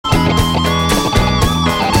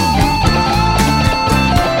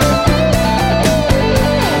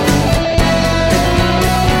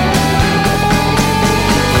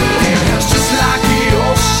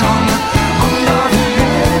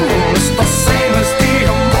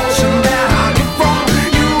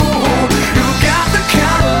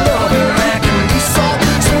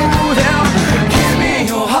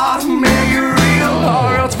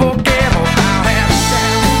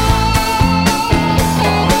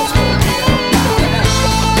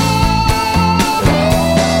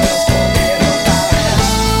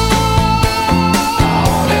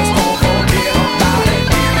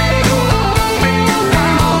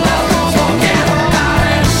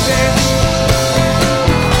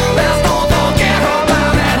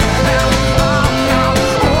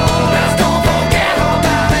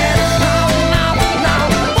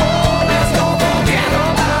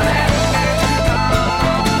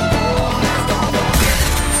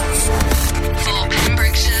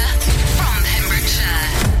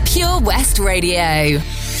Radio.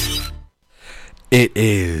 It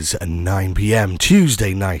is 9 p.m.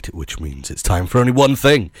 Tuesday night, which means it's time for only one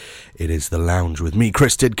thing. It is The Lounge with me,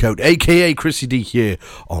 Chris Didcote, a.k.a. Chrissy D, here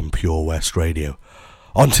on Pure West Radio.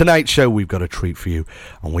 On tonight's show, we've got a treat for you,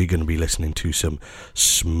 and we're going to be listening to some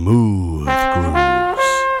smooth grooves.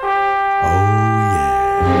 Oh,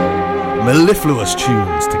 yeah. Mellifluous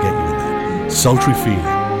tunes to get you in that sultry feeling.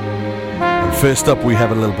 And first up, we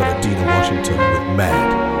have a little bit of Dina Washington with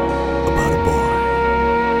Mad About a Boy.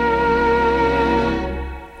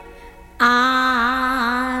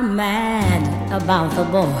 I'm mad about the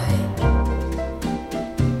boy,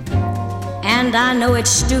 and I know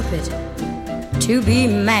it's stupid to be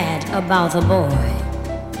mad about the boy.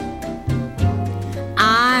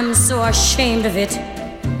 I'm so ashamed of it,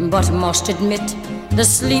 but must admit the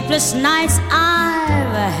sleepless nights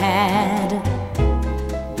I've had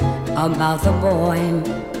about the boy.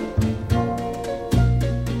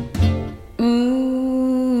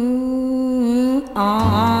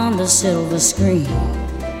 On the silver screen,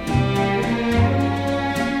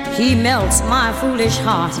 he melts my foolish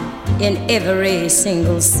heart in every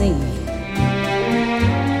single scene.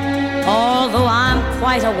 Although I'm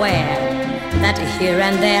quite aware that here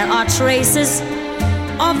and there are traces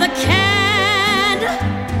of the cad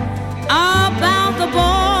about the boy.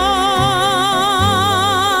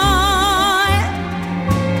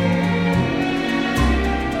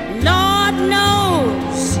 Lord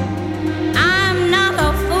knows I'm not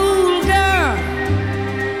a fool, girl.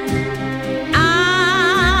 I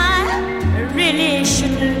really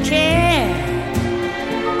shouldn't care.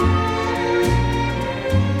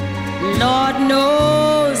 Lord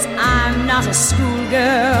knows I'm not a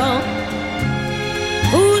schoolgirl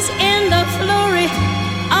who's in the flurry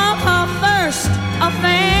of her first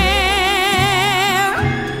affair.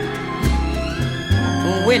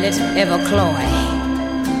 Will it ever cloy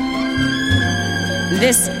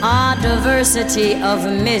this odd diversity of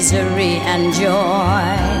misery and joy?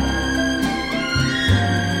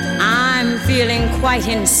 I'm feeling quite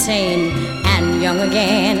insane and young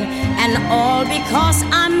again, and all because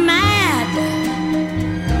I'm mad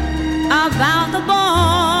about the boy.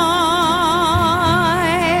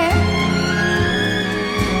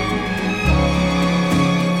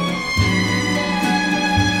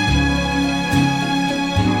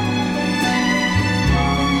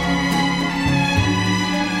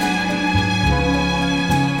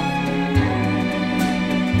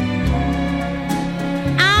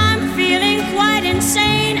 I'm feeling quite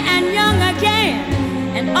insane and young again,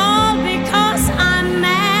 and all because I'm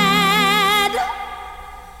mad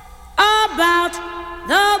about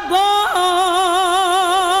the boy.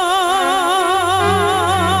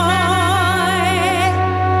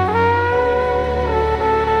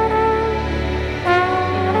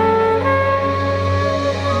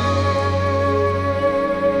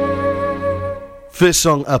 First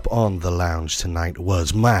song up on The Lounge tonight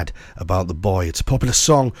was Mad About the Boy. It's a popular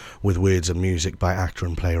song with words and music by actor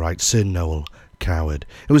and playwright Sir Noel Coward.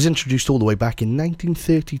 It was introduced all the way back in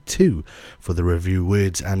 1932 for the review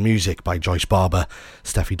Words and Music by Joyce Barber,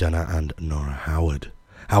 Steffi Dunner and Nora Howard.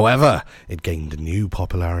 However, it gained new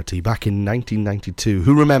popularity back in 1992.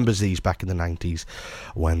 Who remembers these back in the 90s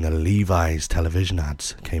when the Levi's television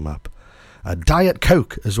ads came up? Diet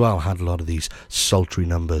Coke as well had a lot of these sultry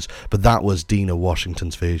numbers, but that was Dina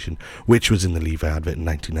Washington's version, which was in the Levi advert in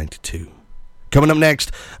 1992. Coming up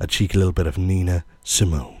next, a cheeky little bit of Nina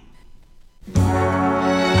Simone.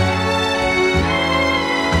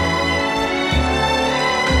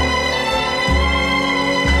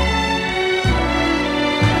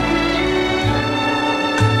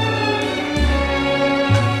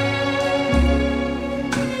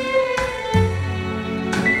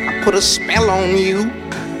 Put a spell on you.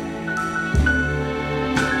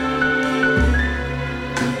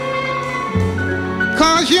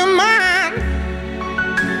 Cause you're mine.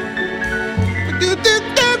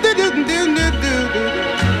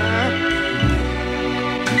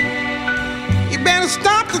 You better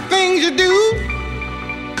stop the things you do.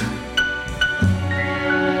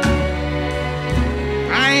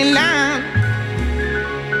 I ain't lying.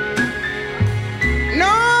 No,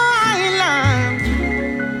 I ain't lying.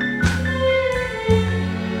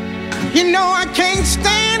 You know I can't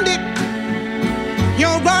stand it.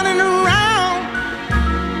 You're running around.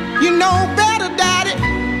 You know better, Daddy.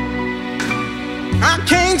 I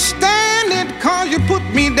can't stand it 'cause you put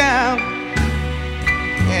me down.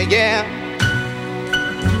 Yeah, yeah.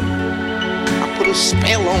 I put a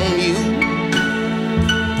spell on you.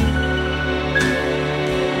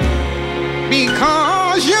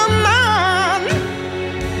 Because you're mine.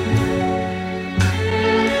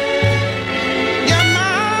 You're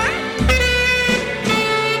mine.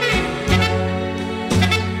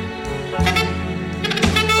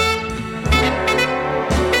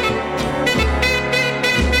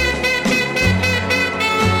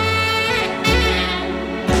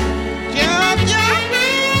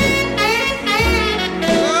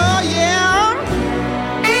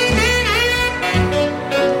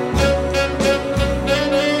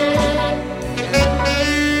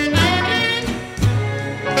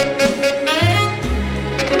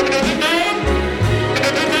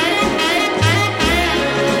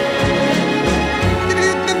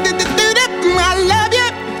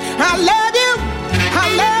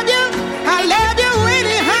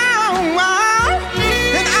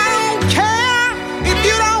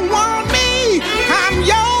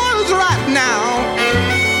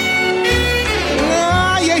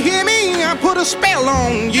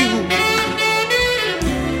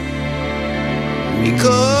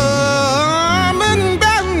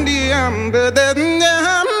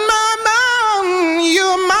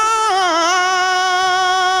 You're mine.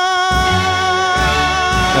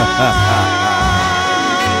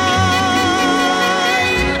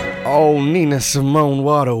 Oh, Nina Simone,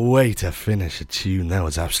 what a way to finish a tune. That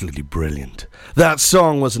was absolutely brilliant. That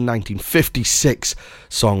song was a 1956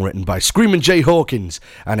 song written by Screamin' Jay Hawkins,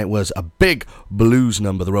 and it was a big blues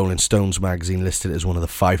number. The Rolling Stones magazine listed it as one of the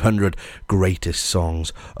 500 greatest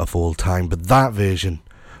songs of all time. But that version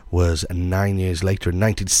was 9 years later, in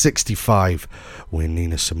 1965, when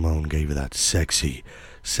Nina Simone gave it that sexy,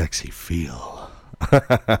 sexy feel.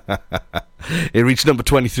 It reached number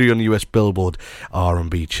 23 on the US Billboard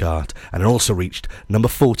R&B chart, and it also reached number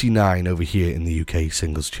 49 over here in the UK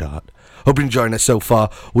singles chart. Hope you're enjoying it so far.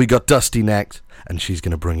 We got Dusty next, and she's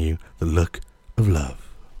going to bring you The Look of Love.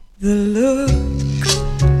 The look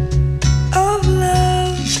of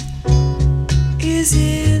love is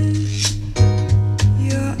in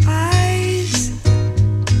your eyes.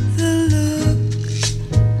 The look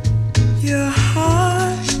your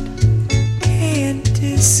heart can't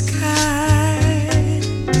disguise.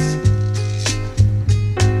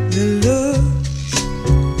 The look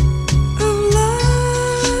of love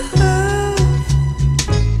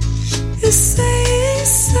is saying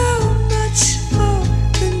so much more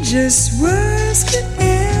than just words could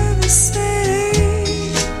ever say.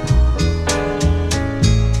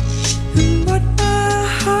 And what my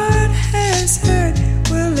heart has heard,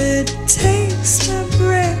 well, it takes my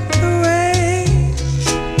breath away.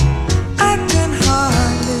 I can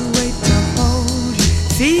hardly wait to hold you,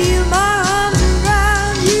 feel my arms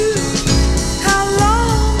around you. How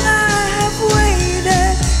long I have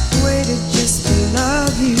waited just to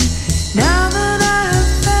love you. Now that I've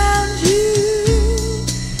found you,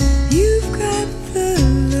 you've got the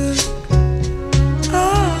look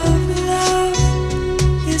of love.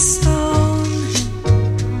 It's on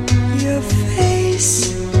your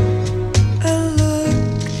face, a look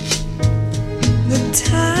the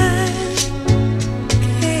time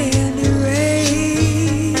can't erase.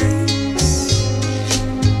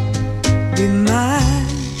 Be mine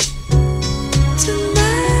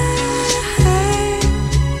tonight.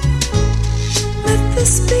 Let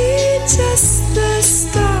this be just the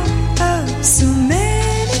start of so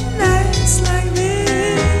many nights like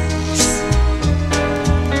this.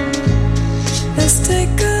 Let's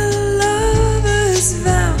take a lover's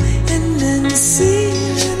vow and then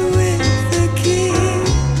seal it with a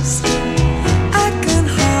kiss. I can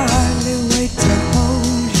hardly wait to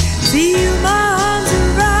hold you, feel my arms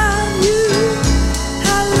around you.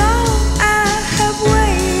 How long I have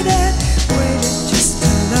waited just to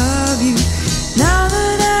love you. Now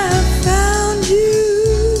that I've found you,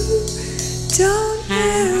 don't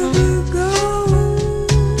ever go.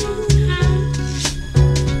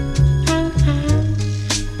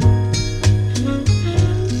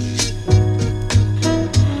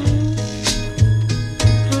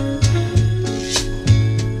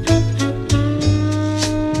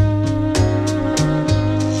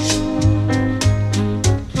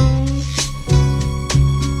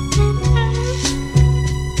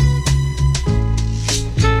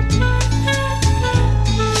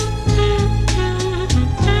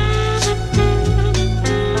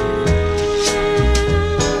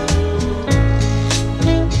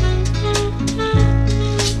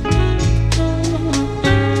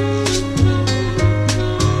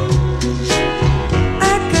 I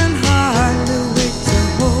can hardly wait to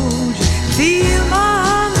hold you, feel my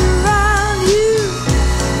arms around you.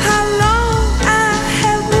 How long I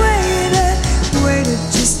have waited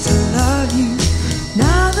just to love you.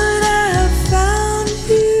 Now that I've found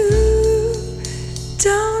you,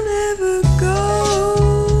 don't ever go.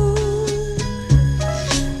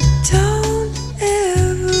 Don't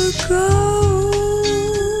ever go.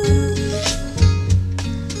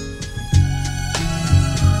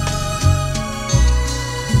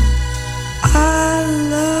 I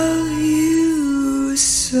love you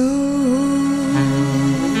so.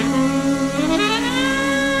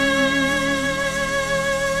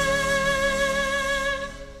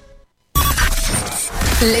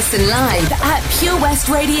 Listen live at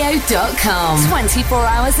purewestradio.com. 24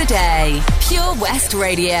 hours a day. Pure West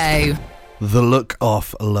Radio. The Look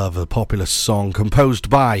of Love, a popular song composed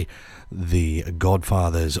by the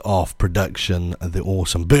godfathers of production, the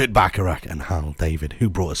awesome Burt Bacharach and Hal David, who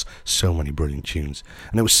brought us so many brilliant tunes.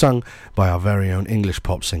 And it was sung by our very own English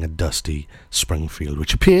pop singer Dusty Springfield,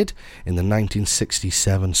 which appeared in the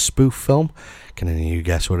 1967 spoof film. Can any of you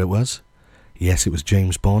guess what it was? Yes, it was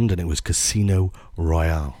James Bond, and it was Casino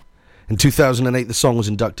Royale. In 2008, the song was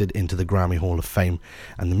inducted into the Grammy Hall of Fame,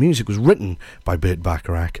 and the music was written by Burt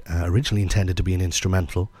Bacharach, originally intended to be an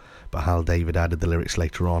instrumental, but Hal David added the lyrics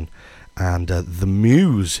later on. And the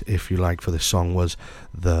muse, if you like, for this song was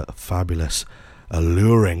the fabulous,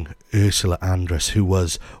 alluring Ursula Andress, who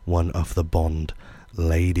was one of the Bond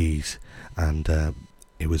ladies. And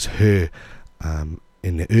it was her,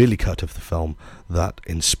 in the early cut of the film, that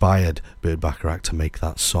inspired Burt Bacharach to make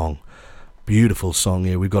that song. Beautiful song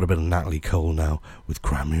here. We've got a bit of Natalie Cole now with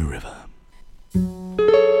Cry Me a River.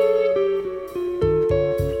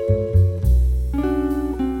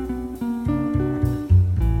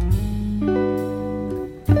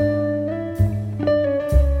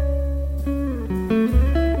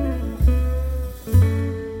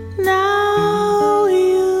 Now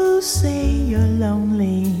you say you're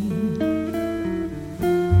lonely.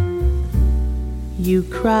 You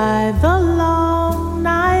cry the long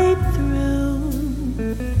night through.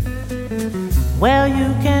 Well,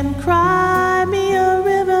 you can cry me a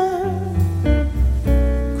river,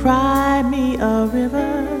 cry me a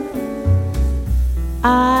river.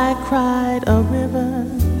 I cried a river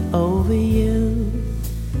over you.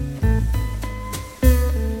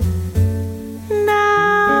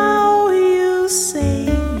 Now you say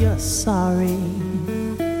you're sorry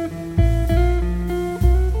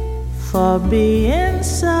for being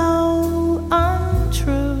so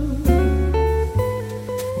untrue.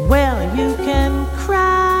 Well, you can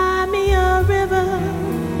cry me a river,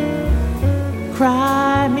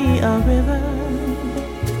 cry me a river.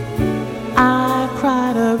 I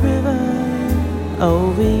cried a river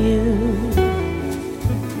over you.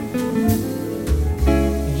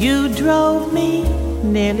 You drove me,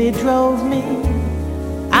 nearly drove me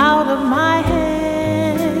out of my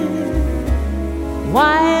head,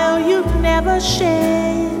 while you never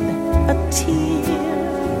shed a tear.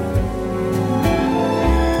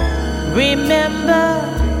 Remember,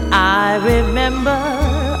 I remember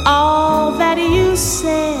all that you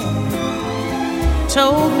said.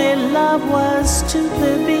 Told me love was too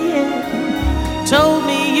plebeian, told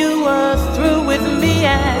me you were through with me,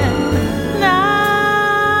 and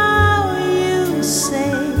now you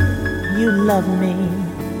say you love me.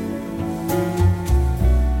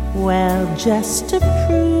 Well, just to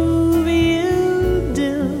prove you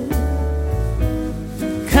do,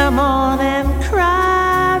 come on and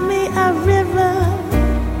cry me a river,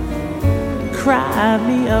 cry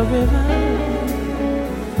me a river.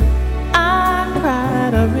 I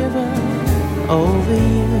cried a river over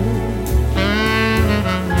you.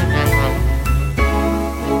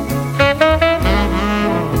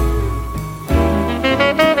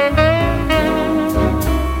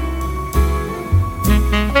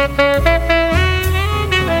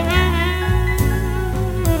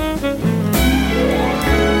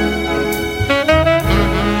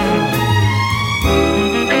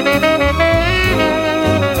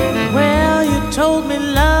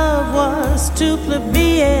 Too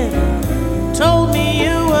plebeian, told me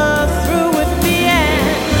you were through with me,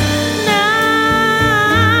 and now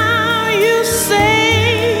you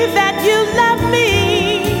say that you love me.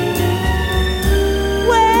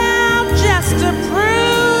 Well, just to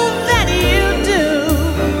prove that you do,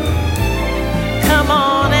 come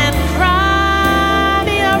on and cry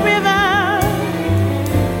me a river.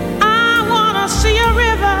 I wanna see a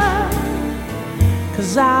river,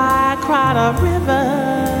 'cause I cried a river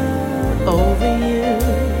over you.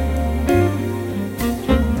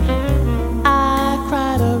 I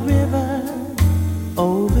cried a river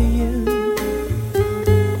over you.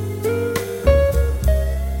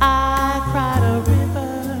 I cried a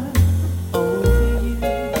river over you.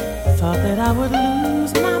 Thought that I would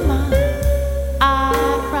lose my mind. I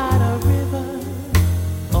cried a river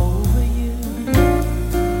over you.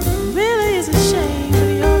 Really is a shame, but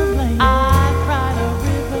you're to blame. I cried a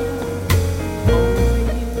river over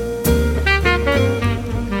you.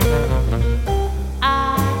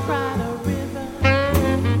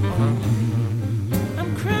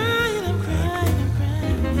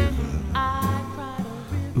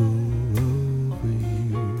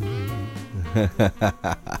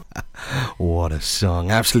 What a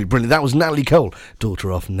song. Absolutely brilliant. That was Natalie Cole,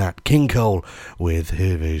 daughter of Nat King Cole, with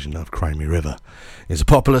her version of Cry Me River. It's a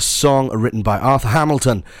popular song written by Arthur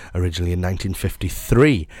Hamilton, originally in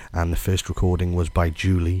 1953, and the first recording was by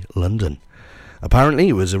Julie London. Apparently,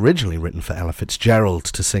 it was originally written for Ella Fitzgerald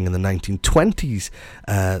to sing in the 1920s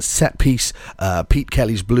set piece Pete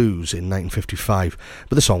Kelly's Blues in 1955,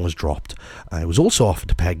 but the song was dropped. It was also offered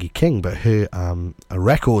to Peggy King, but her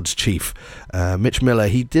records chief, Mitch Miller,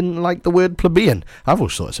 he didn't like the word plebeian. I've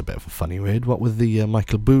always thought it's a bit of a funny word, what with the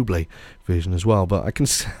Michael Bublé version as well, but I can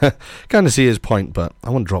kind of see his point, but I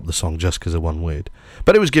won't drop the song just because of one word.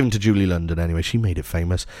 But it was given to Julie London anyway. She made it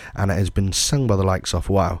famous, and it has been sung by the likes of,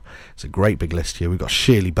 wow, it's a great big list here. We've got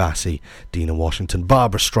Shirley Bassey, Dina Washington,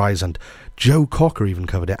 Barbara Streisand, Joe Cocker even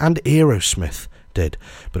covered it, and Aerosmith did.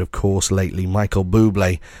 But of course, lately, Michael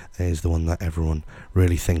Bublé is the one that everyone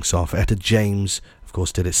really thinks of. Etta James, of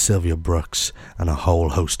course, did it, Sylvia Brooks, and a whole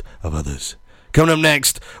host of others. Coming up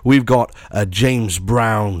next, we've got a James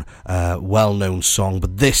Brown well-known song,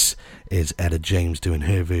 but this is Etta James doing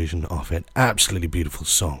her version of it. Absolutely beautiful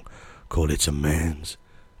song called It's a Man's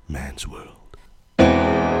World.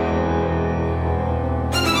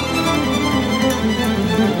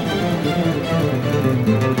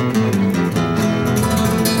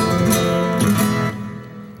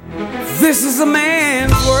 This is a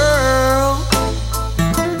man's world.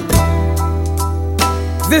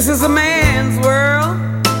 This is a man's world.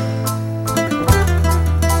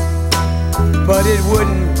 But it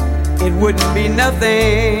wouldn't be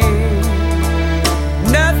nothing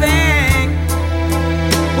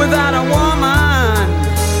without a woman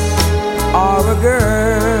or a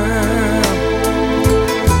girl.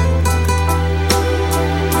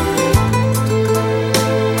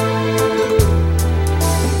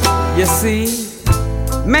 You see,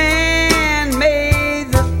 man made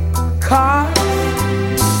the car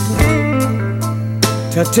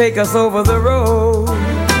to take us over the road.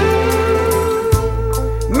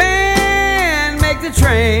 Man make the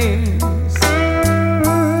trains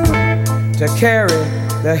to carry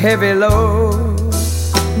the heavy load.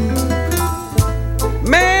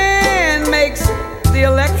 Man makes the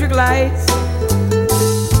electric lights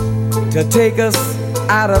to take us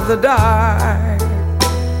out of the dark.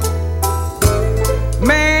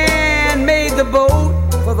 Man made the boat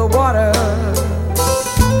for the water,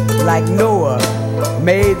 like Noah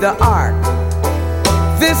made the ark.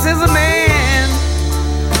 This is a man's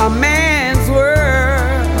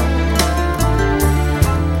world.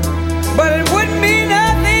 But it wouldn't be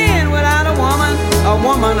nothing without a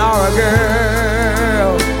woman or a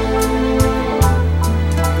girl.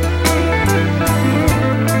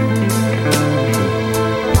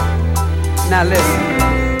 Now listen.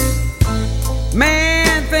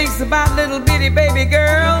 Man thinks about little bitty baby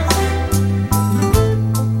girls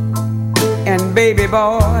and baby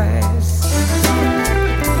boys.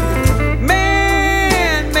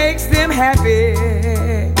 Man makes them happy,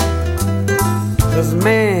 'cause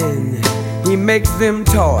man, he makes them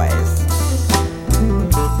toys.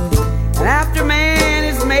 And after man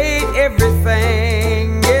has made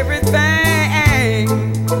everything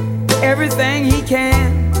he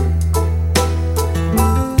can,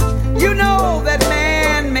 you know that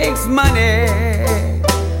man makes money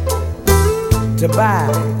to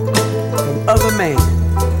buy from other men.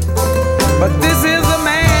 But this is a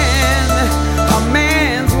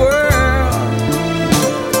man's world.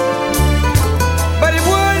 But it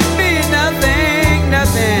wouldn't be nothing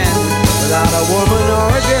without a woman or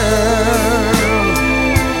a girl.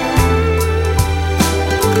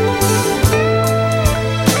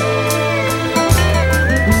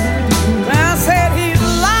 I said he's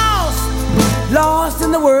lost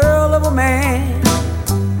in the world of a man.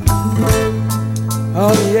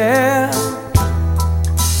 Oh yeah.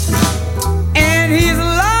 And he's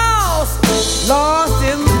lost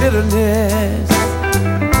in bitterness.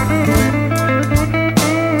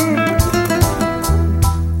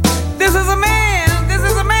 This is a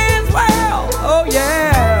man's world. Oh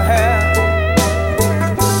yeah.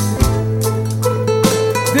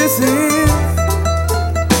 This is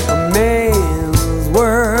a man's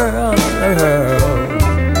world.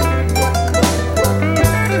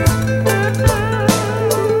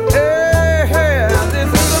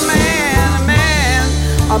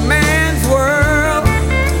 A man's world.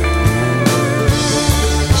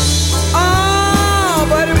 Oh,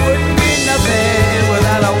 but it wouldn't be nothing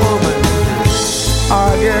without a woman or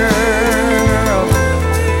a girl.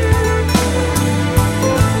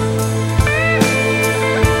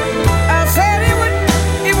 I said it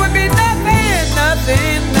would be nothing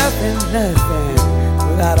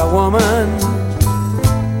without a woman.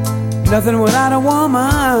 Nothing without a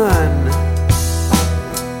woman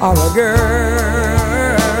or a girl.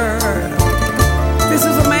 This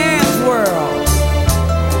is a man's world.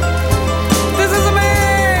 This is a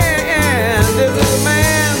man's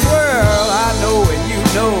world. I know and you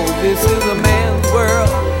know this is a man's world.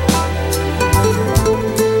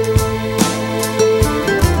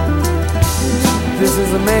 This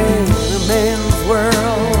is a man's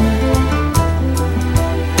world.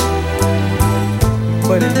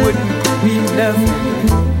 But it wouldn't be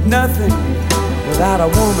nothing without a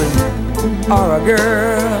woman or a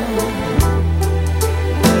girl.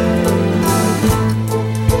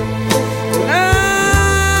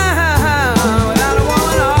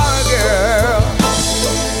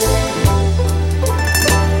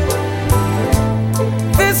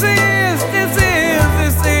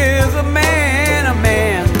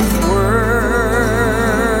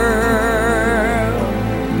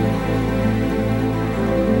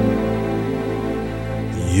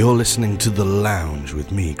 You're listening to The Lounge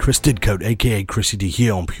with me, Chris Didcote, aka Chrissy D,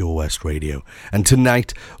 here on Pure West Radio. And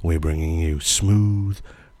tonight, we're bringing you smooth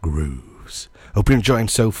grooves. Hope you're enjoying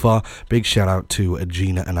so far. Big shout out to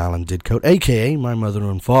Gina and Alan Didcote, aka my mother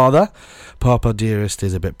and father. Papa Dearest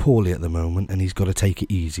is a bit poorly at the moment and he's got to take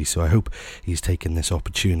it easy, so I hope he's taken this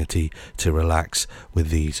opportunity to relax with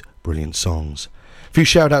these brilliant songs. A few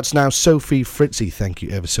shout outs now. Sophie Fritzy, thank you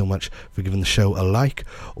ever so much for giving the show a like.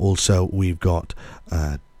 Also, we've got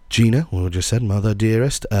Gina, we just said, Mother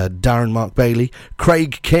Dearest, Darren Mark Bailey,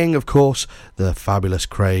 Craig King, of course, the fabulous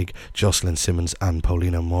Craig, Jocelyn Simmons and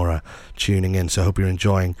Paulina Mora tuning in, so I hope you're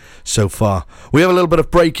enjoying so far. We have a little bit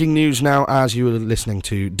of breaking news now. As you were listening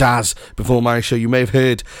to Daz before my show, you may have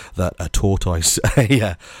heard that a tortoise,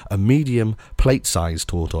 a medium plate-sized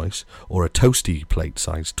tortoise, or a toasty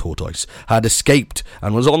plate-sized tortoise, had escaped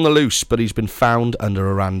and was on the loose, but he's been found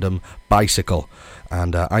under a random bicycle.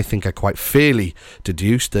 And I think I quite fairly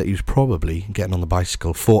deduced that he was probably getting on the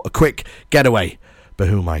bicycle for a quick getaway. But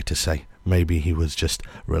who am I to say? Maybe he was just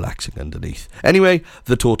relaxing underneath. Anyway,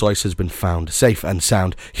 the tortoise has been found safe and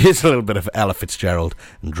sound. Here's a little bit of Ella Fitzgerald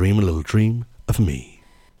and Dream a Little Dream of Me.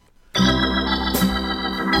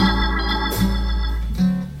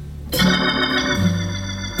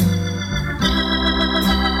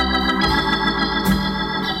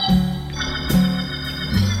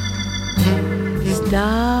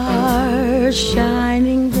 Stars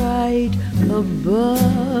shining bright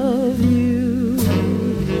above you,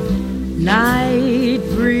 night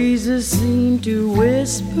breezes seem to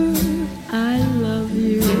whisper I love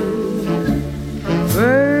you,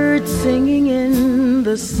 birds singing in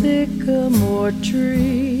the sycamore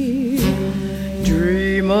tree,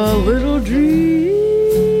 dream a little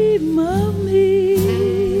dream of me,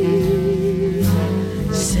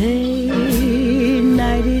 say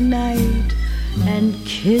nighty night and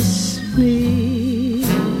kiss me,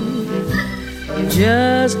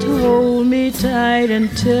 just hold me tight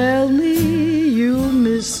and tell me you'll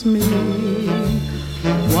miss me,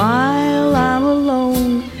 while I'm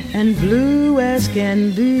alone and blue as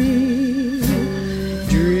can be,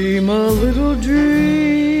 dream a little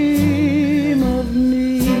dream of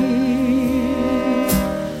me.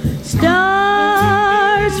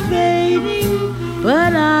 Stars fading,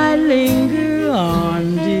 but I linger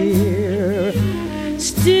on, dear,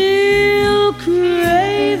 still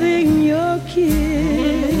craving your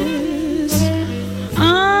kiss.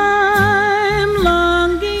 I'm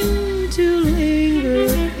longing to linger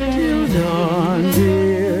till dawn,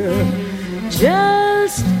 dear,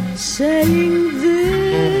 just saying this.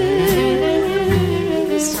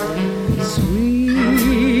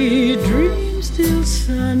 Sweet dreams till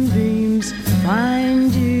sunbeams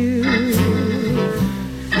find you,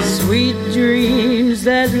 sweet dreams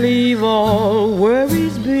that leave all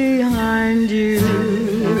worries behind you,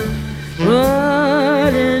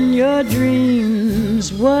 but in your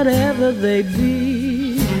dreams, whatever they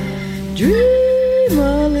be, dream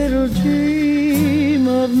a little dream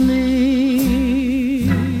of me.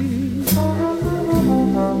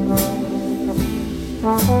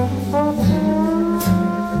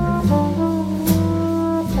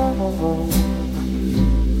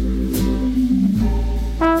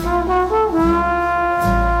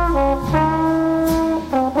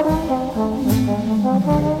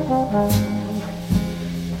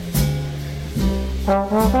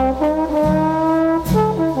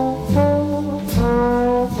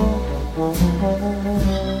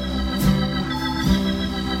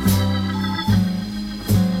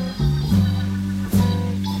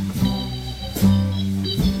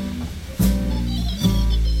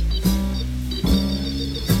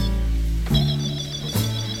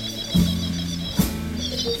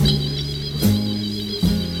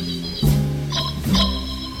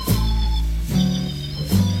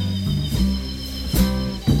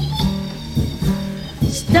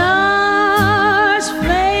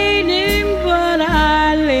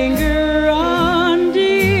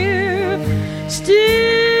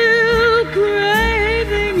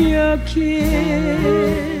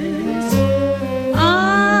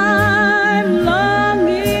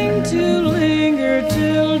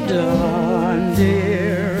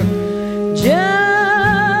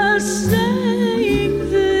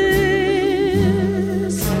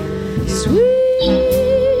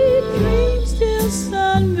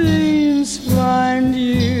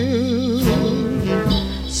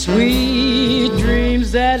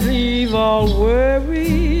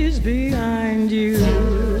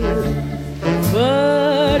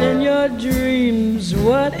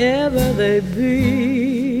 Whatever they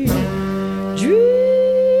be,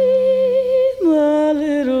 dream a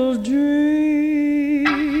little dream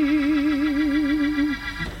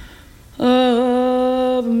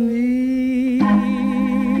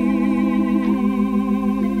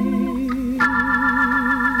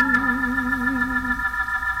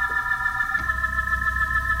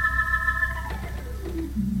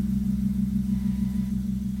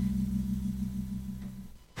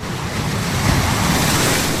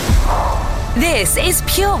This is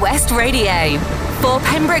Pure West Radio. For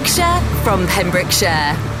Pembrokeshire, from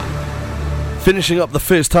Pembrokeshire. Finishing up the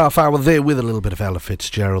first half hour there with a little bit of Ella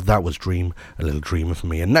Fitzgerald. That was Dream, a little dreamer for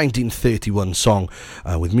me. A 1931 song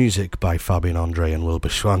with music by Fabien Andre and Wilbur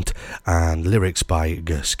Schwant and lyrics by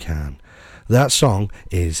Gus Kahn. That song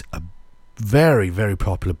is a very, very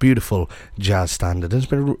popular, beautiful jazz standard. It's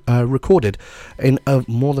been recorded in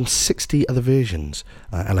more than 60 other versions.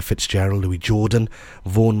 Ella Fitzgerald, Louis Jordan,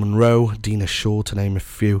 Vaughan Monroe, Dinah Shore, to name a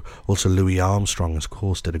few. Also Louis Armstrong, of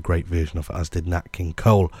course, did a great version of it, as did Nat King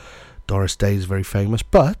Cole. Doris Day is very famous,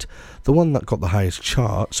 but the one that got the highest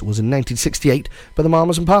charts was in 1968 by the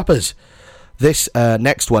Mamas and Papas. This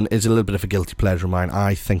next one is a little bit of a guilty pleasure of mine.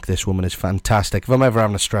 I think this woman is fantastic. If I'm ever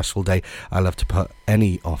having a stressful day, I love to put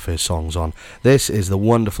any of her songs on. This is the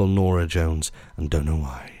wonderful Norah Jones, and Don't Know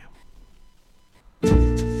Why.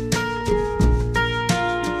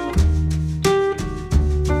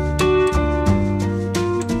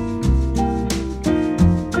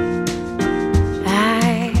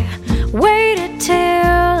 Waited till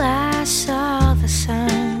I saw the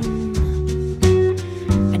sun.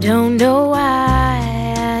 I don't know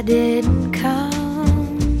why I didn't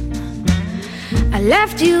come. I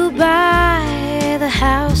left you by the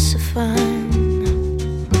house of fun.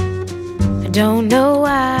 I don't know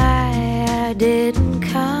why I didn't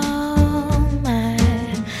come. I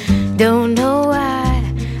don't know why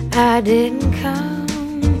I didn't come.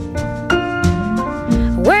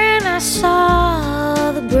 When I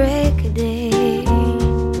saw the break of day,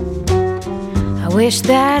 I wish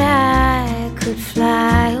that I could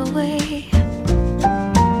fly away.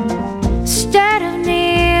 Instead of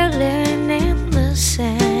kneeling in the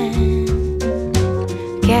sand,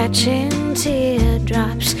 catching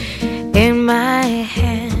teardrops in my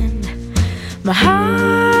hand, my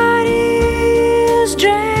heart is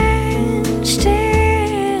drenched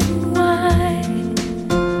in wine.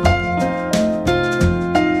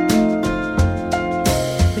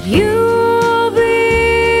 But you'll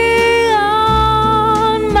be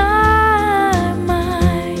on my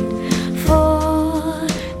mind forever.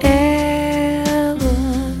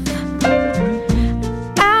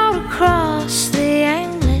 Out across the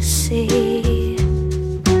endless sea,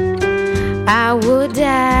 I would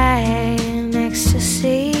die in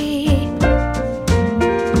ecstasy,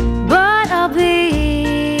 but I'll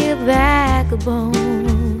be a bag of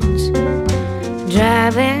bones,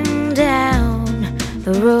 driving down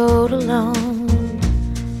the road alone.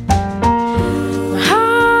 My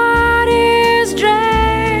heart is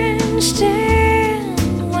drenched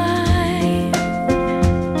in wine,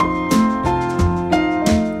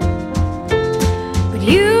 but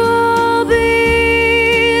you'll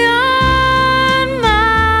be on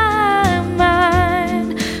my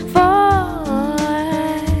mind forever.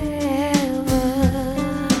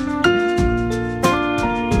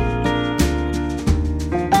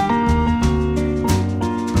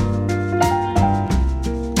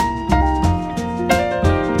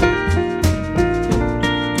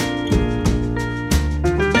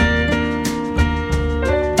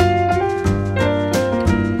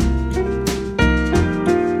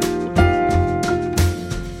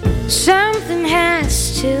 Something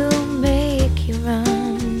has to make you run.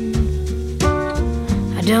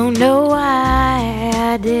 I don't know why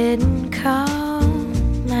I didn't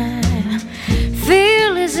come. I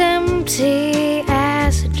feel as empty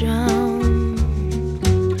as a drum.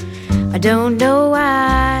 I don't know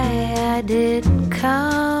why I didn't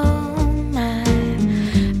come. I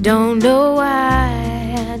don't know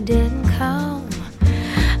why I didn't come.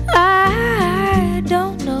 I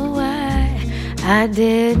don't know why I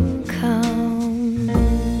didn't come.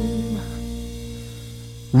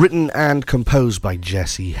 Written and composed by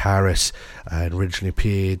Jesse Harris. It originally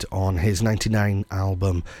appeared on his 1999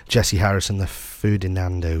 album Jesse Harris and the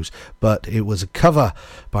Ferdinandos, but it was a cover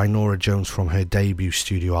by Norah Jones from her debut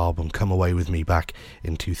studio album Come Away With Me back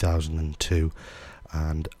in 2002.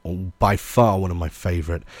 And by far one of my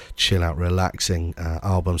favourite chill out relaxing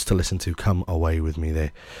albums to listen to, Come Away With Me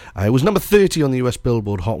there. It was number 30 on the US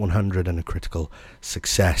Billboard Hot 100 and a critical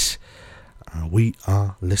success. We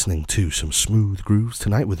are listening to some smooth grooves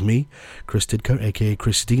tonight with me, Chris Didcote, aka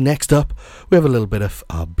Chris D. Next up, we have a little bit of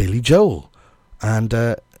Billy Joel and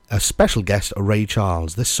a special guest, Ray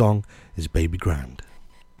Charles. This song is Baby Grand.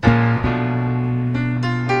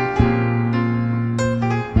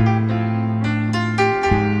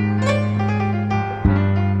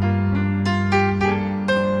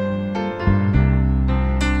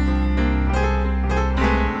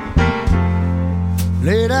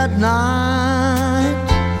 Late at night,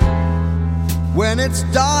 when it's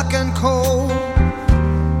dark and cold,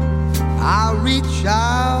 I'll reach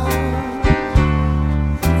out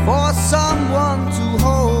for someone to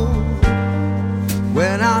hold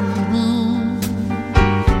when I'm blue,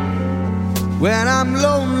 when I'm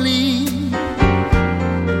lonely.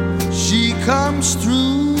 She comes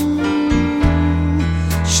through.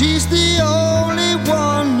 She's the only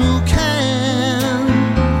one who can.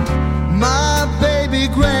 My baby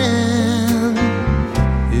Gran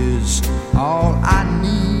is all I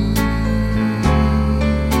need.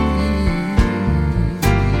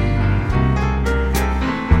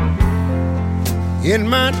 In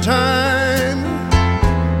my time,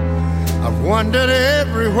 I've wandered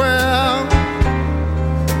everywhere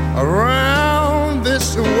around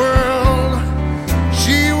this world.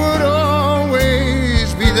 She would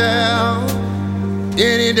always be there,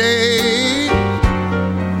 any day,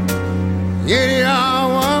 any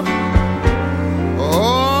hour.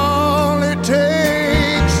 All it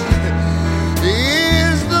takes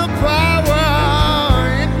is the power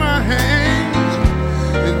in my hands.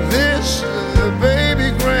 And this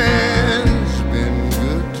baby Gran's been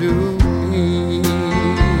good to me.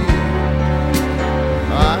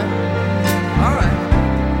 All right.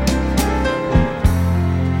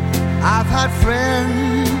 I've had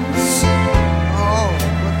friends, oh,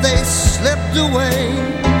 but they slipped away.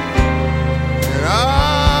 And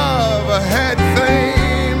I've had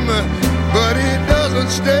fame, but it doesn't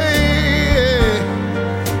stay.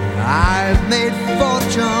 I've made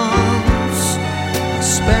fortunes,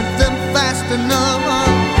 spent them fast enough.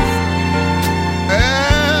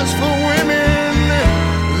 As for women,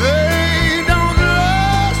 they don't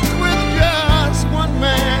last with just one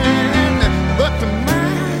man. But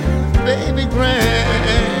my baby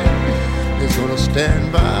Gran is gonna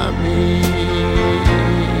stand by me.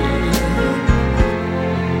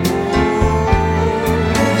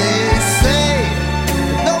 They say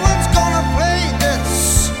no one's gonna play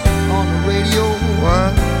this on the radio.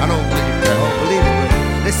 What? I don't believe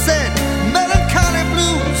it. They said melancholy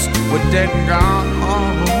blues were dead and gone.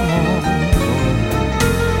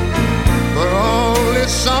 But only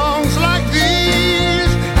songs like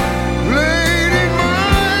these, played in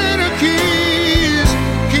minor keys,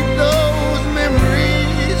 keep those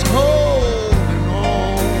memories holding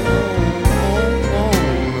on.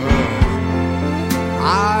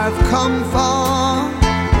 I've come far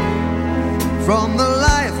from the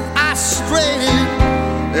life I strayed in,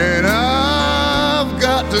 and I've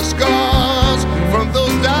got the scars from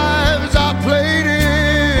those dives I played in.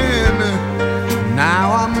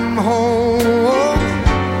 Now I'm home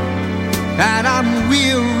and I'm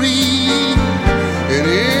weary, and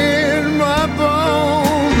in my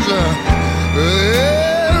bones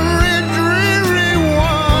every dreary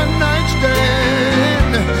one night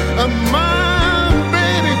stand. My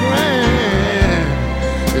baby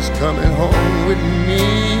Gran is coming home with me.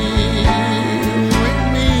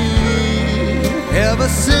 Ever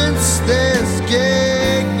since this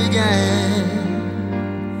gig began,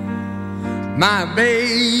 my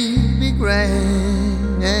baby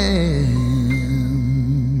Gran,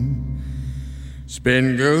 it's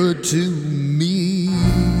been good to me.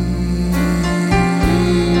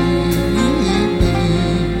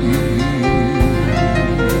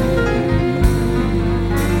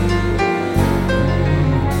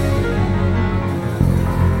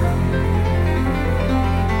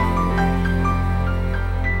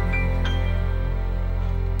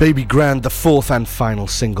 Baby Gran, the fourth and final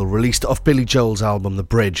single released off Billy Joel's album The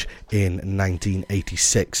Bridge in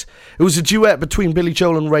 1986. It was a duet between Billy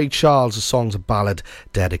Joel and Ray Charles. The song's a ballad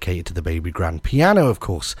dedicated to the Baby Gran piano, of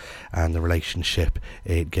course, and the relationship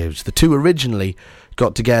it gives. The two originally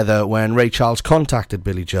got together when Ray Charles contacted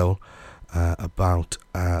Billy Joel about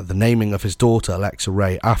the naming of his daughter, Alexa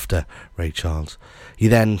Ray, after Ray Charles. He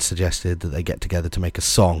then suggested that they get together to make a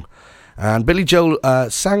song. And Billy Joel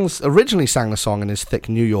originally sang the song in his thick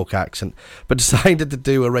New York accent, but decided to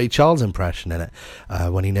do a Ray Charles impression in it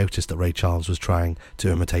when he noticed that Ray Charles was trying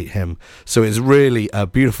to imitate him. So it's really a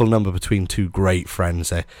beautiful number between two great friends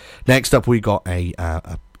there. Next up, we got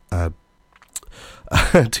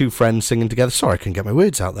two friends singing together. Sorry, I couldn't get my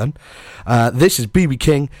words out then. This is B.B.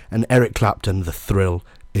 King and Eric Clapton, The Thrill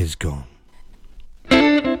Is Gone.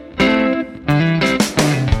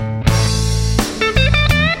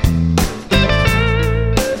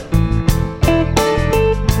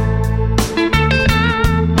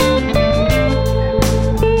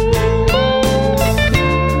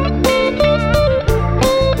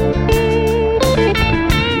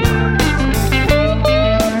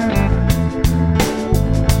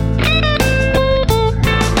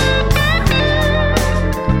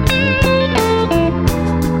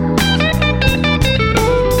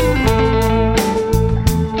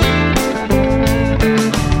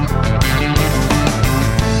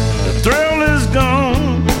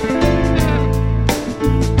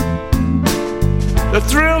 The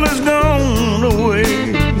thrill is gone away.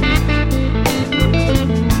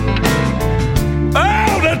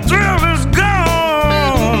 Oh, the thrill is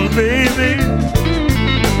gone, baby.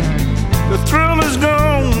 The thrill is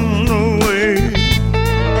gone away.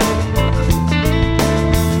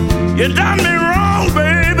 You done me wrong,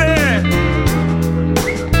 baby.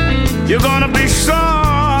 You're gonna be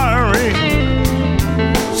sorry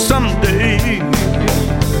someday.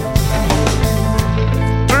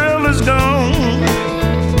 Thrill is gone,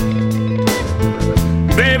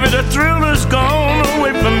 baby. The thrill is gone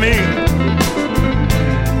away from me.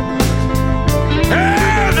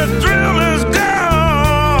 Hey, the thrill is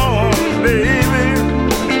gone, baby.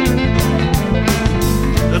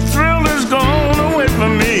 The thrill is gone away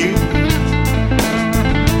from me.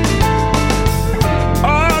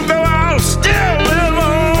 Although I'll still live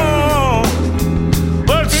on,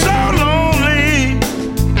 but so lonely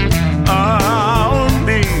I'll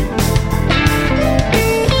be.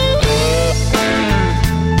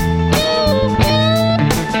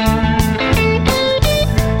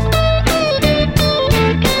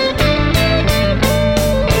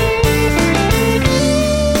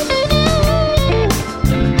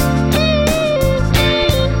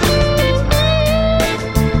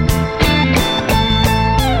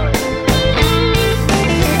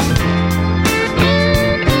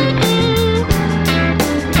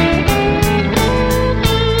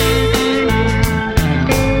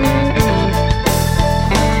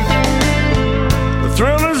 The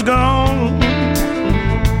thrill is gone.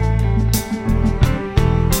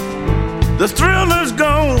 The thrill is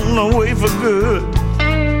gone away for good.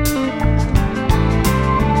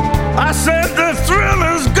 I said the thrill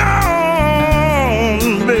is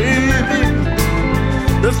gone, baby.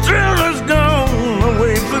 The thrill is gone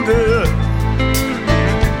away for good.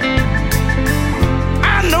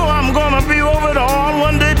 I know I'm gonna be over it all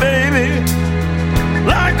one day, baby.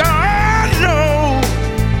 Like I know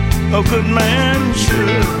a good man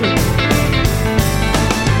should.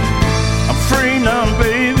 I'm free now,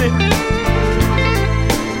 baby.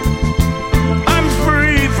 I'm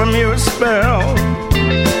free from your spell.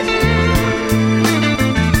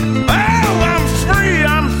 Oh, I'm free,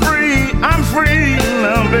 I'm free, I'm free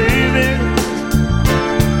now, baby.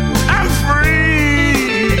 I'm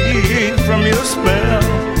free from your spell.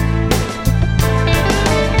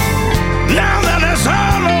 Now that it's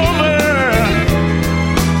all over,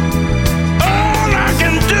 all I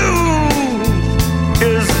can do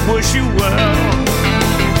is wish you well.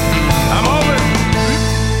 I'm over it,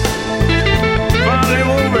 finally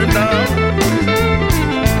over it now.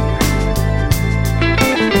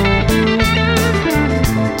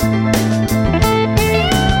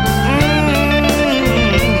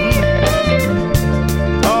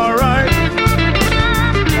 All right.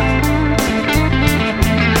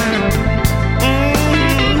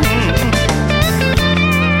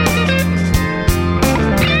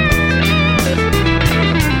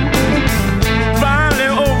 Finally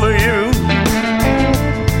over you.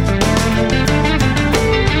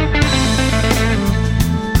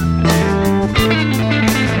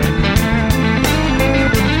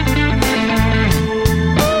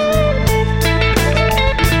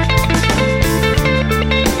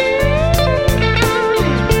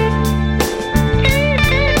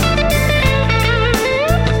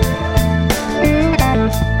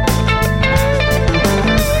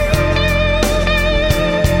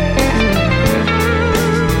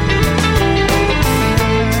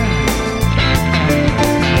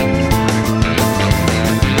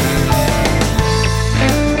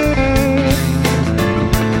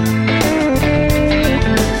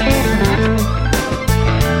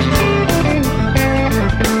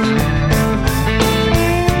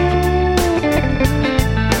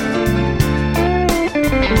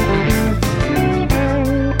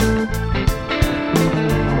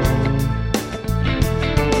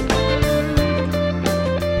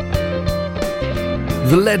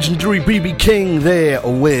 The legendary B.B. King there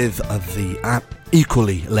with the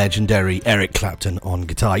equally legendary Eric Clapton on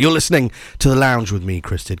guitar. You're listening to The Lounge with me,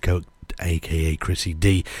 Chris Didcote, aka Chrissy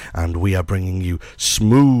D, and we are bringing you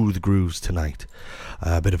smooth grooves tonight.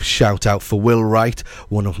 A bit of a shout out for Will Wright,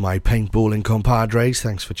 one of my paintballing compadres.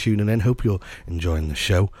 Thanks for tuning in. Hope you're enjoying the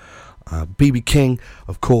show. B.B. King,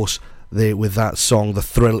 of course, there with that song, The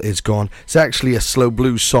Thrill Is Gone. It's actually a slow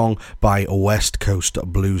blues song by a West Coast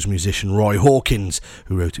blues musician, Roy Hawkins,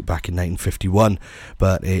 who wrote it back in 1951,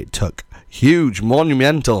 but it took huge,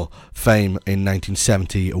 monumental fame in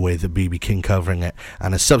 1970 with B.B. King covering it,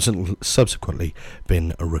 and has subsequently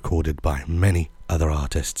been recorded by many other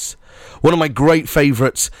artists. One of my great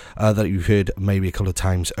favourites that you've heard maybe a couple of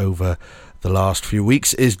times over the last few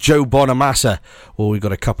weeks is Joe Bonamassa. Well, we've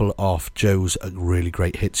got a couple of Joe's really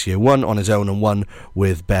great hits here, one on his own and one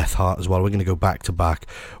with Beth Hart as well. We're going to go back to back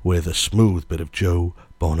with a smooth bit of Joe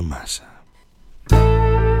Bonamassa.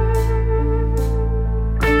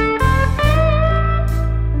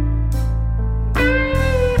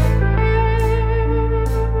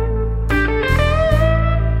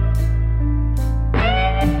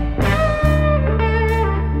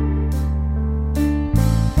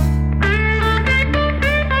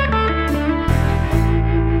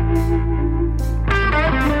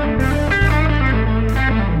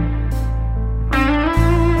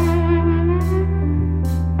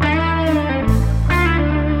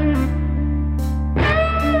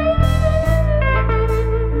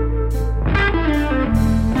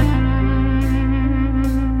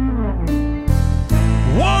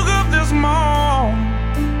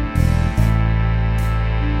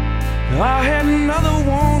 I had another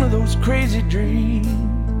one of those crazy dreams.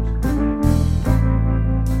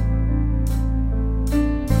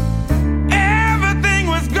 Everything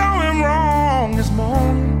was going wrong this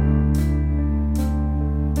morning.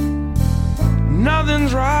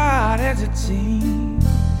 Nothing's right as it seems.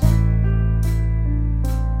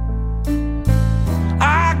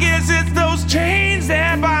 I guess it's those chains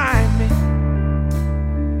that bind me.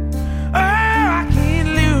 Oh, I can't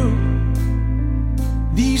lose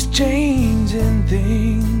these chains and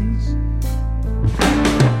things.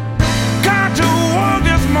 Got to work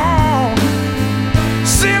this morning.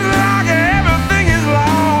 Seems like everything is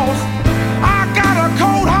lost. I got a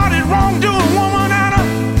cold-hearted, wrong-doing woman and a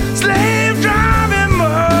slave driving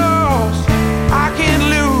boss. I can't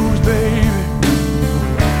lose, baby.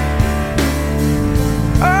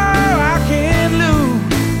 Oh, I can't lose.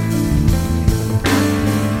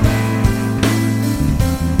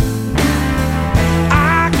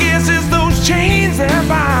 I guess it's those chains that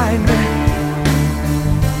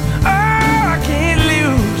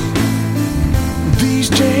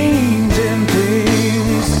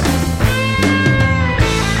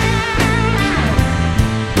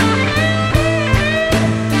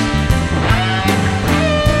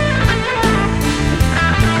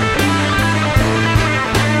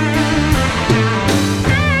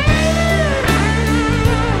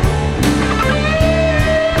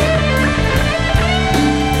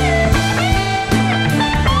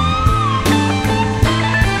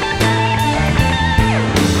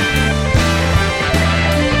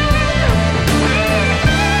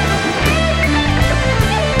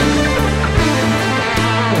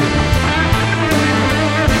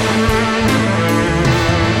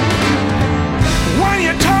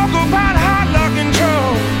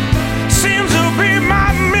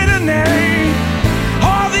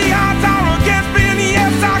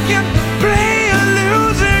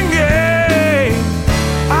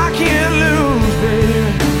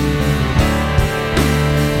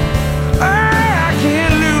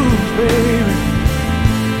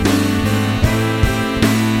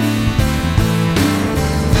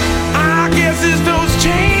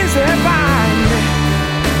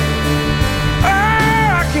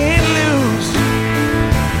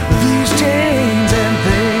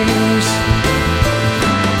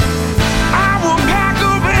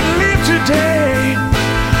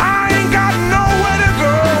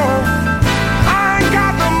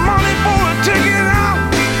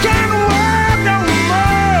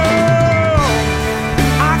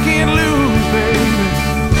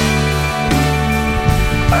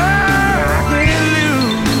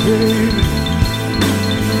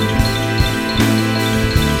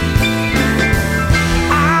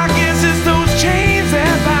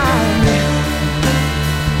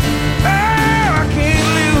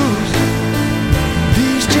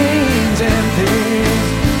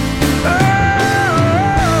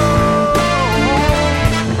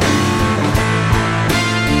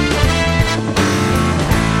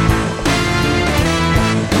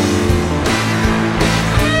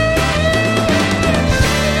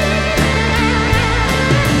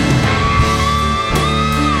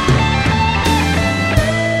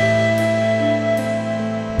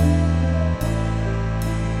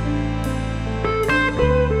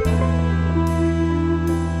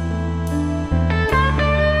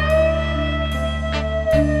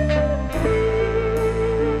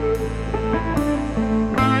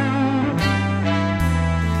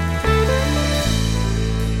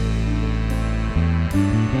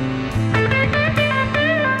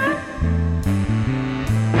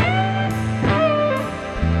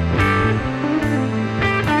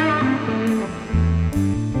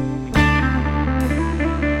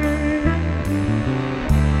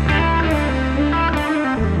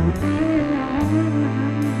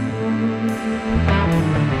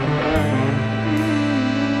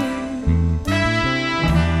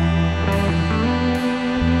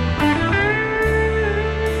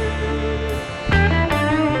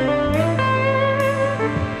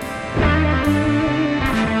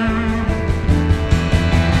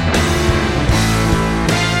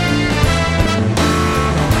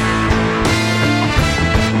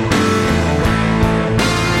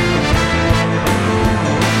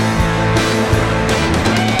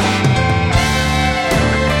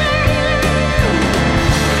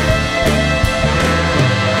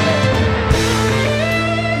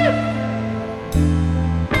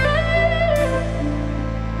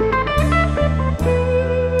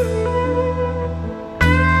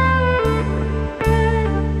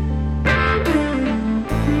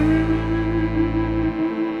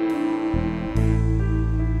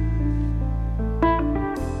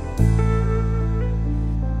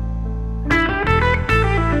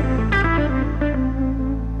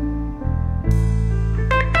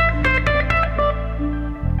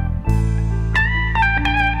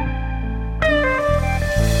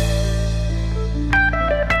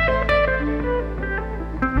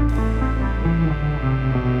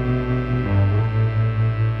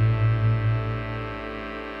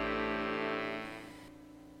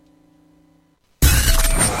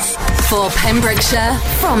For Pembrokeshire,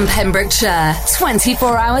 from Pembrokeshire,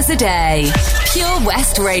 24 hours a day. Pure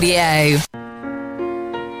West Radio.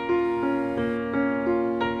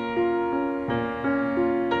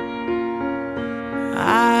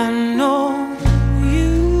 I know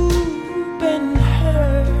you've been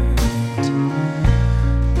hurt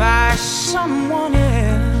by someone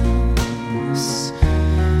else.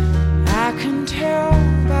 I can tell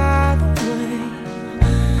by the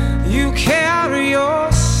way you carry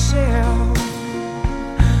yourself.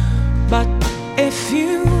 But if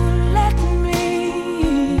you let me,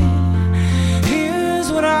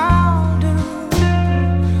 here's what I'll do.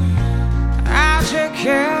 I'll take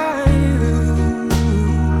care of you.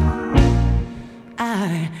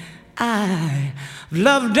 I've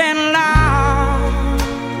loved and lost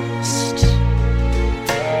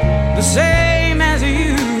the same as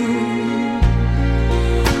you.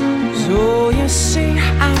 So you see,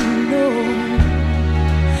 I know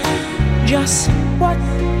just what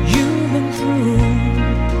you've been through.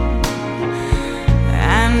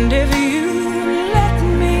 And if you let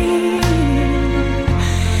me,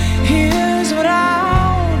 here's what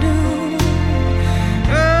I'll do.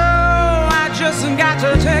 Oh, I just got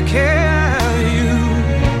to take care of you.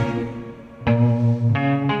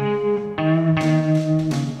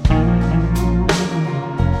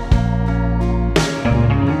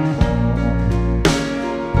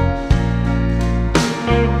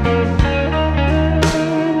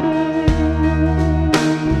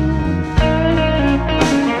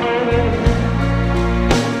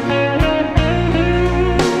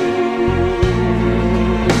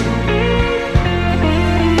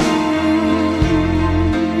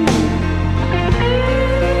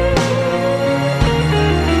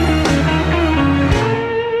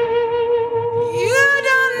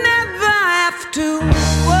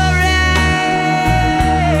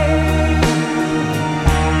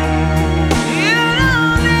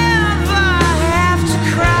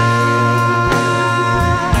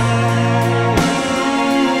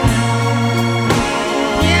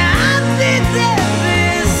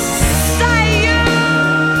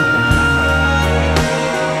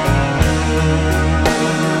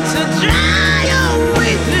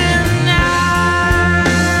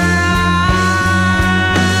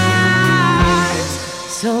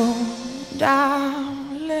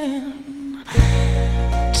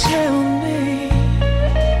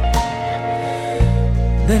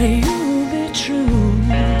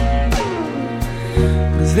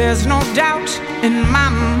 There's no doubt in my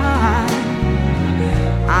mind.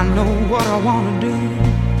 I know what I want to do.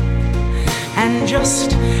 And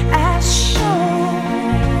just as sure,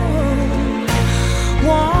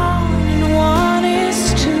 1 and 1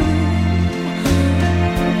 is 2.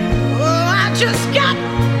 Oh, I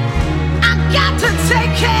got to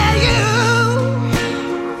take care of you.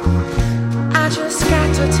 I just got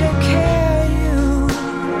to take care of you.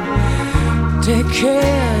 Take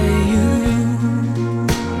care of you.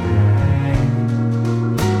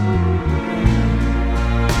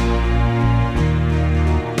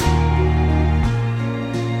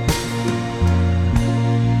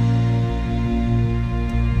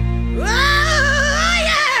 Oh,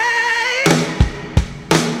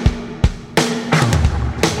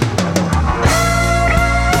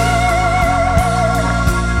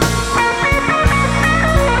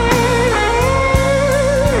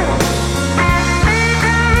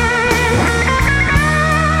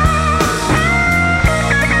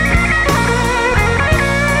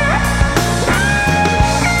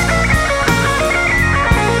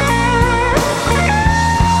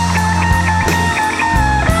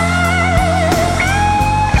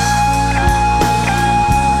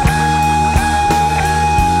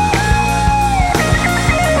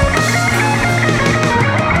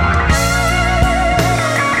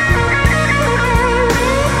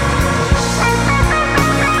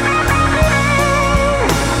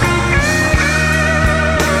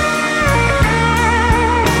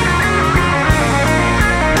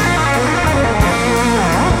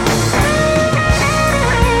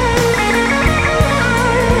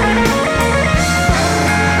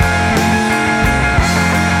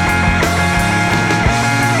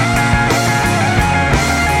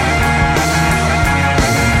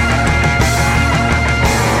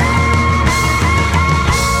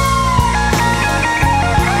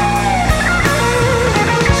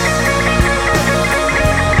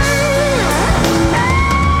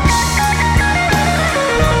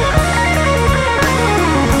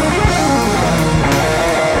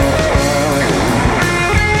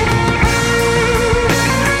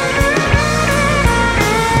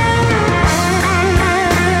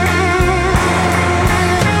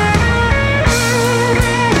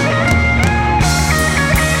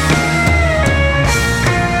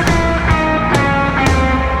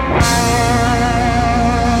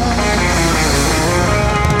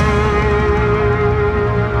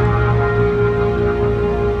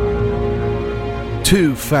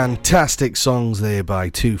 fantastic songs there by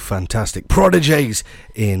two fantastic prodigies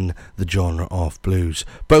in the genre of blues.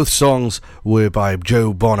 Both songs were by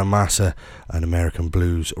Joe Bonamassa, an American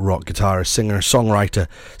blues rock guitarist, singer, songwriter,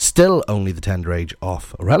 still only the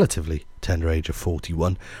relatively tender age of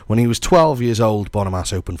 41. When he was 12 years old,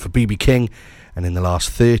 Bonamassa opened for B.B. King, and in the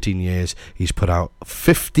last 13 years he's put out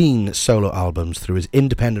 15 solo albums through his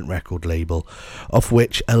independent record label, of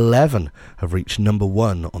which 11 have reached number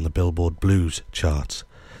 1 on the Billboard Blues charts.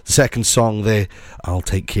 The second song there, I'll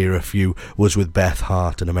Take Care of You, was with Beth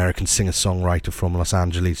Hart, an American singer-songwriter from Los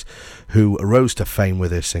Angeles, who rose to fame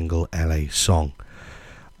with her single LA Song,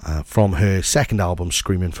 from her second album,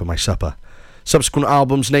 Screaming for My Supper. Subsequent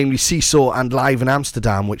albums, namely Seesaw and Live in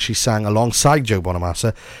Amsterdam, which she sang alongside Joe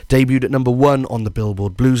Bonamassa, debuted at number 1 on the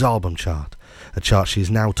Billboard Blues album chart, a chart she has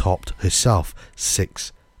now topped herself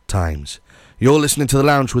 6 times. You're listening to The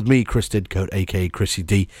Lounge with me, Chris Didcote, aka Chrissy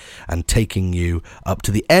D, and taking you up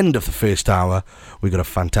to the end of the first hour, we've got a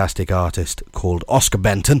fantastic artist called Oscar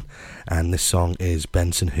Benton, and this song is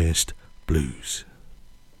Bensonhurst Blues.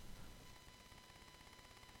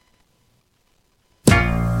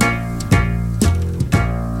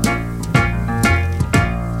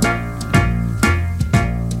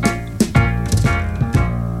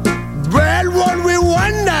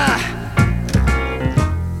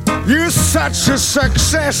 You're such a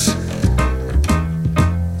success.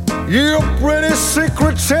 Your pretty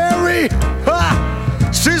secretary,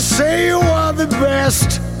 she say you are the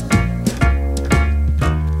best.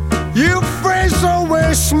 Your face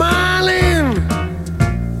always smiling,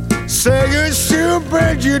 say you sure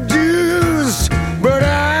paid your dues, but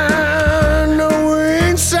I know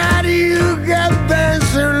inside you got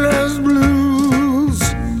Bensonhurst blues.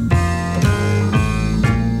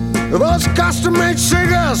 Those custom-made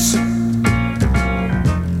cigars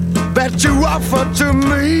that you offer to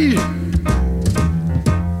me,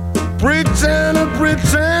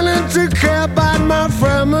 pretending to care about my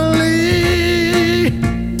family,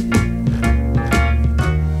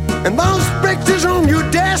 and those pictures on your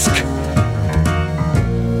desk,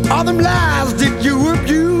 all them lies that you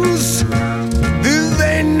abuse, do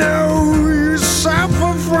they know you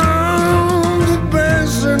suffer from the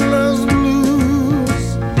Bensonhurst blues?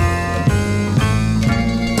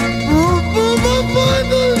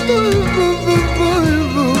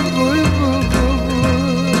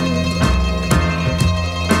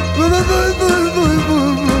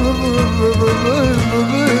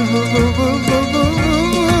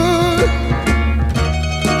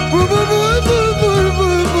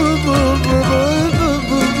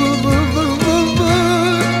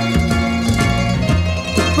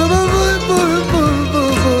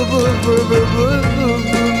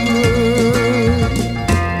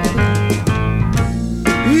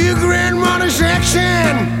 Your grandmother's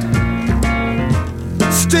accent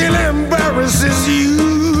still embarrasses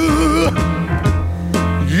you.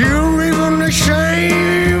 You're even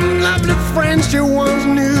ashamed of the friends you once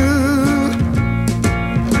knew.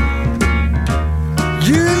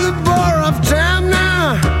 You're the bore of time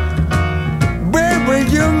now, baby,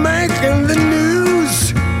 you're making the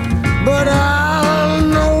news, but I'll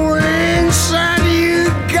know inside you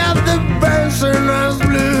got the Bensonhurst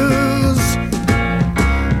blues.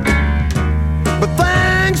 But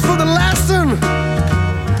thanks for the lesson,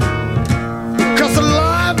 'cause the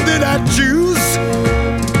life that I choose,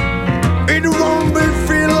 it won't be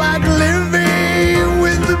feel like living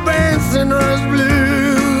with the Bensonhurst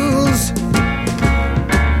blues.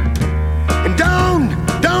 And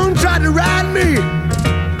don't try to ride me,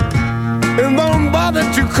 and don't bother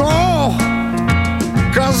to call,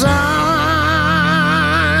 'cause I'll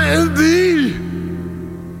be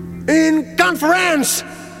in conference.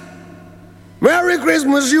 Merry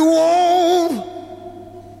Christmas, you all.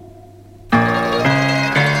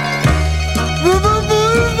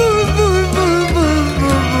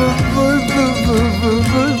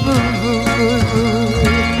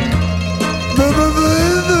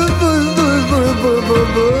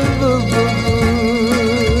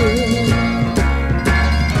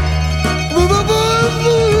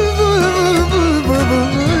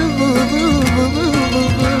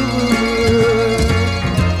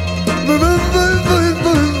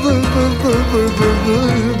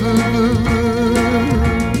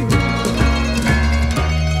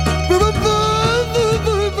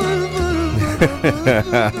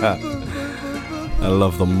 I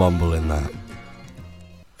love the mumble in that.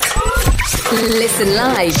 Listen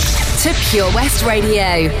live to Pure West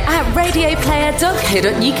Radio at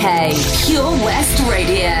radioplayer.co.uk. Pure West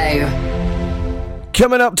Radio.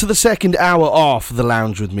 Coming up to the second hour of The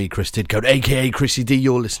Lounge with me, Chris Didcote, aka Chrissy D.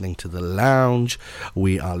 You're listening to The Lounge.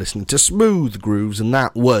 We are listening to Smooth Grooves, and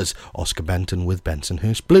that was Oscar Benton with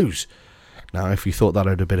Bensonhurst Blues. Now, if you thought that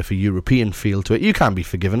had a bit of a European feel to it, you can be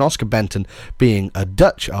forgiven. Oscar Benton being a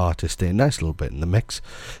Dutch artist, a nice little bit in the mix.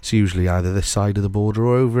 It's usually either this side of the border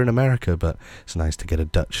or over in America, but it's nice to get a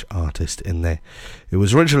Dutch artist in there. It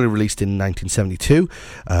was originally released in 1972,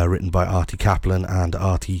 written by Artie Kaplan and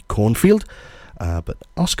Artie Cornfield. But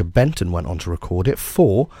Oscar Benton went on to record it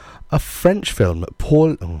for a French film,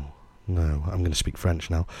 Pour le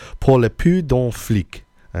Peu d'un Flic.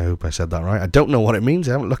 I hope I said that right. I don't know what it means.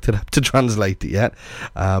 I haven't looked it up to translate it yet.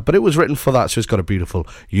 But it was written for that, so it's got a beautiful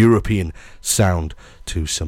European sound to some